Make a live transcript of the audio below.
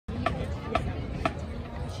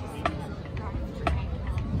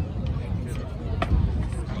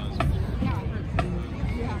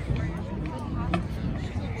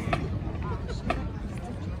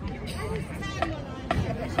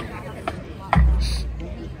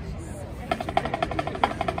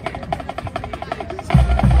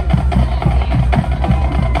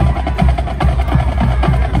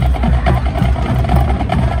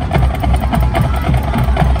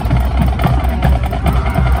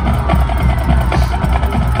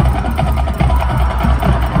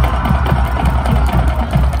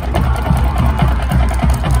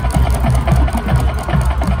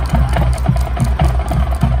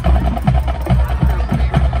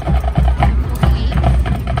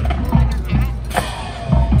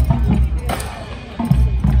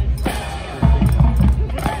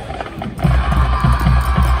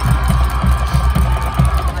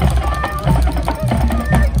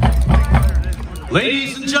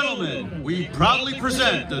gentlemen, we proudly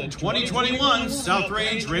present the 2021 South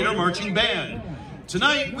Range Raider Marching Band.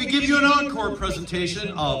 Tonight, we give you an encore presentation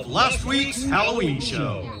of last week's Halloween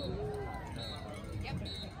show.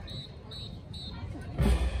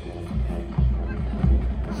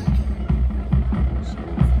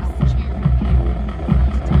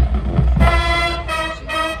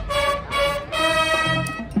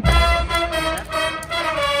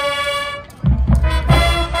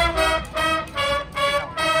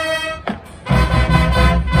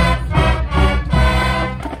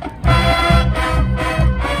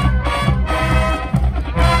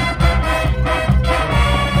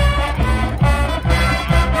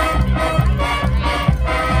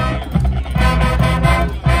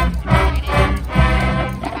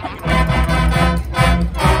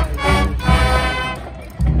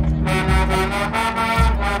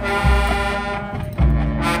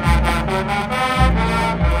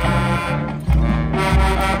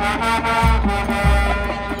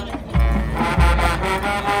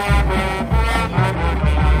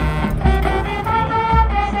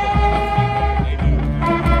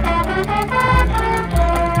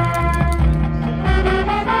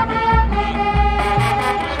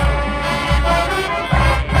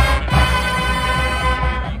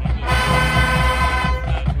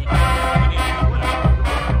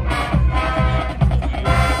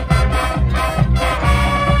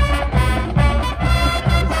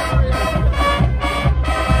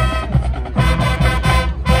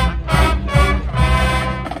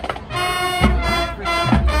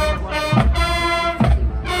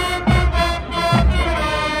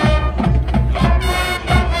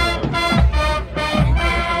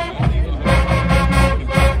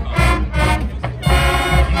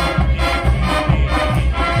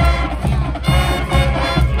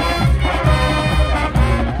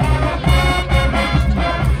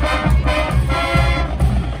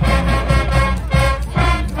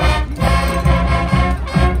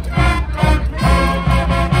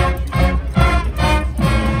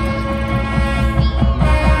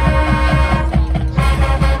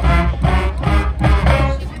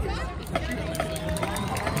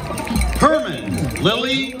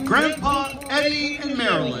 Lily, Grandpa, Eddie, and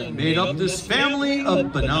Marilyn made up this family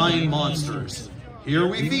of benign monsters. Here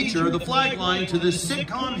we feature the flag line to this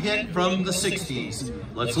sitcom hit from the 60s.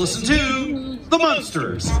 Let's listen to The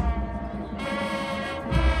Munsters.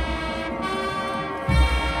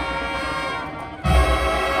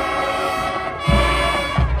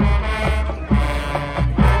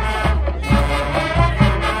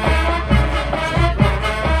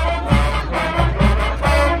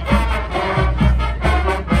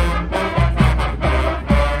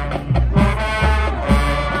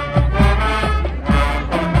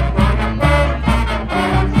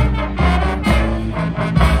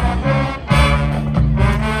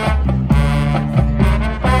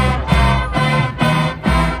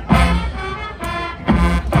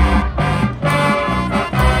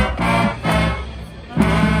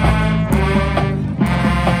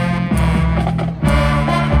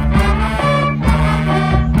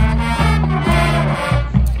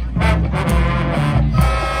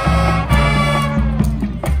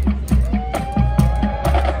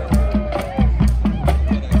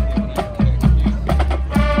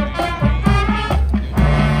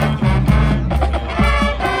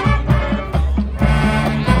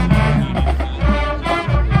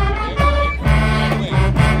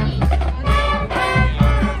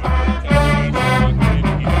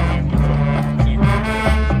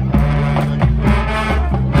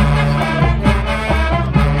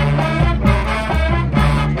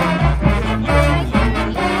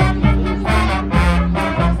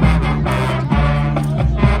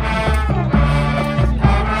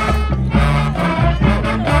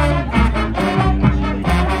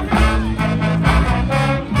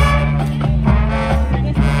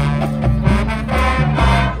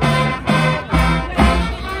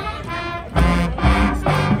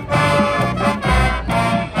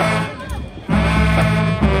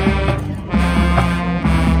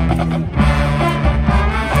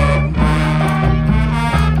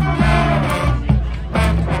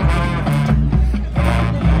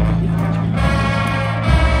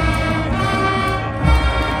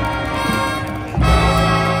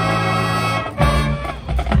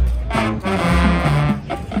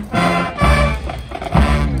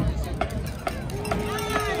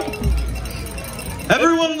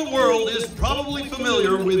 Everyone in the world is probably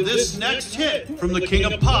familiar with this next hit from the king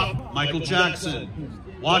of pop, Michael Jackson.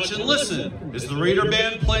 Watch and listen as the Raider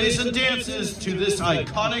Band plays and dances to this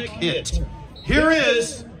iconic hit. Here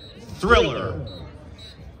is Thriller.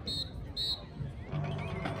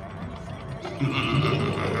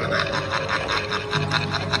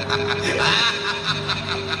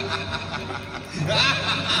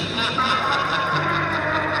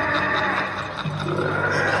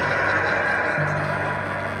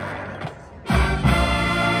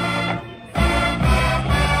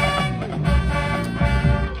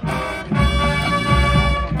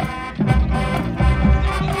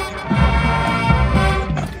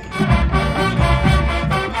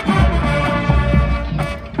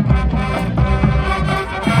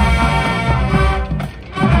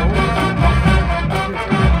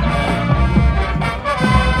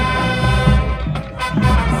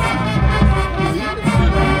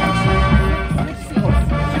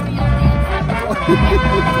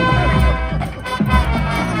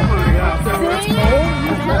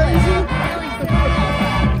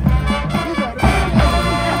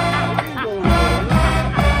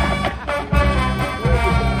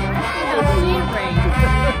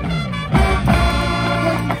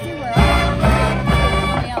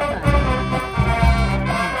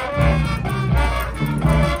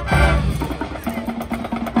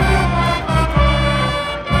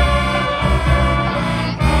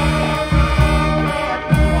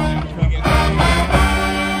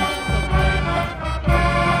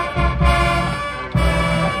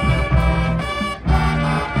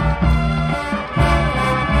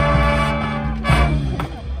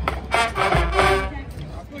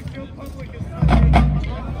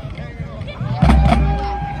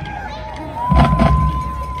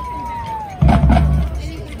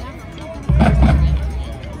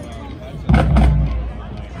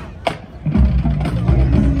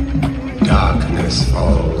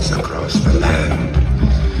 Falls across the land.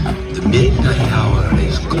 The midnight hour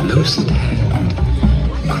is close at hand.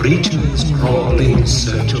 Creatures crawl in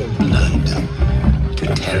search of blood to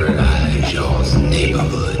terrorize your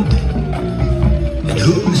neighborhood. And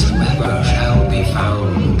whosoever shall be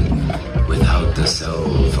found without the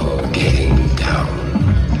soul for getting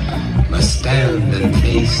down must stand and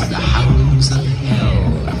face the hounds of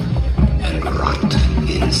hell and rot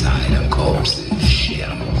inside a corpse's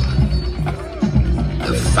shell.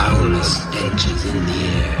 The foulest stenches in the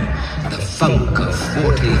air, the funk of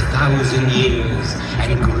 40,000 years,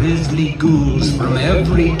 and grisly ghouls from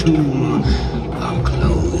every tomb are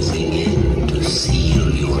closing in to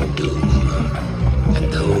seal your doom.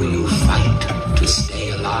 And though you fight to stay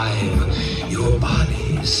alive, your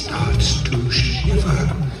body starts to shiver,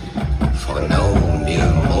 for no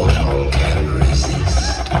mere mortal can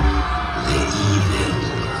resist the evil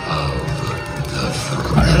of the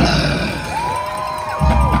Thriller.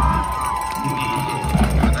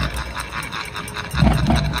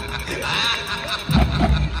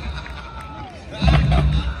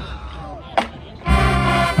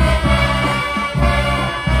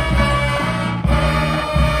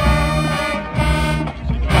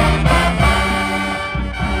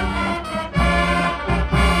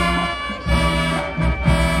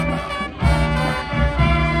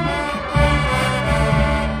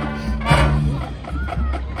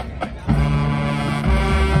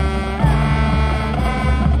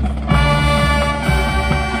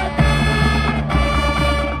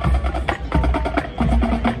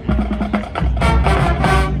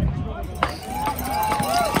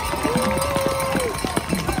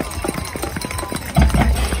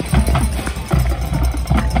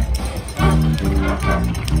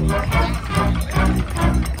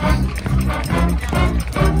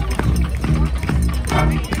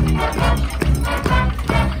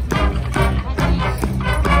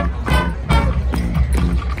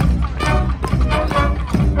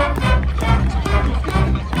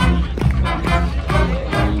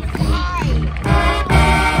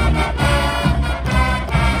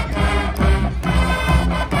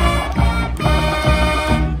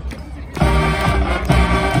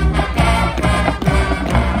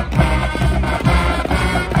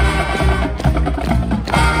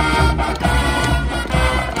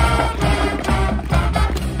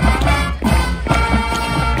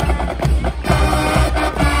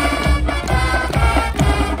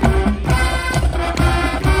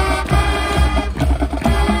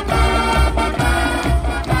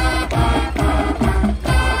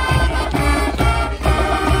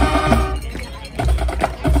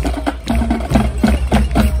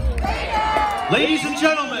 Ladies and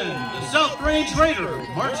gentlemen, the South Range Raider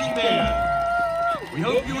Marching Band. We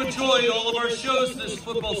hope you enjoyed all of our shows this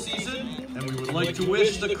football season, and we would like to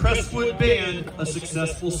wish the Crestwood Band a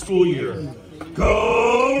successful school year.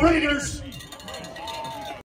 Go Raiders!